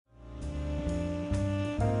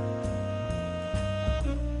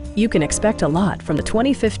You can expect a lot from the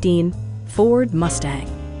 2015 Ford Mustang.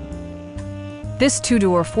 This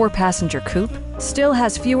two-door, four-passenger coupe still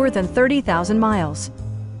has fewer than 30,000 miles.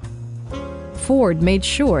 Ford made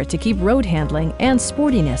sure to keep road handling and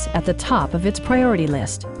sportiness at the top of its priority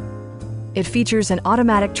list. It features an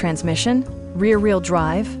automatic transmission, rear-wheel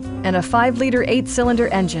drive, and a 5-liter 8-cylinder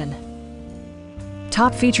engine.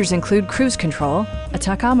 Top features include cruise control, a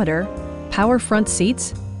tachometer, Power front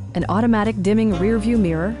seats, an automatic dimming rear-view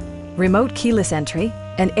mirror, remote keyless entry,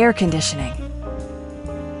 and air conditioning.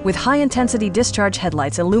 With high-intensity discharge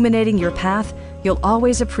headlights illuminating your path, you'll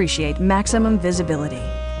always appreciate maximum visibility.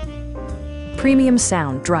 Premium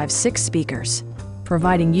sound drives 6 speakers,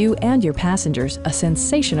 providing you and your passengers a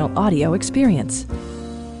sensational audio experience.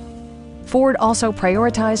 Ford also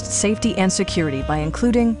prioritized safety and security by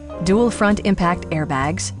including dual front impact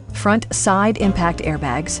airbags, front side impact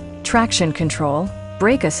airbags, traction control,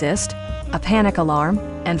 brake assist, a panic alarm,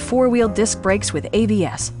 and 4-wheel disc brakes with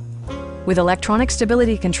ABS. With electronic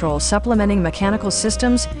stability control supplementing mechanical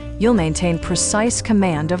systems, you'll maintain precise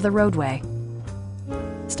command of the roadway.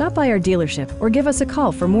 Stop by our dealership or give us a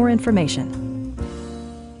call for more information.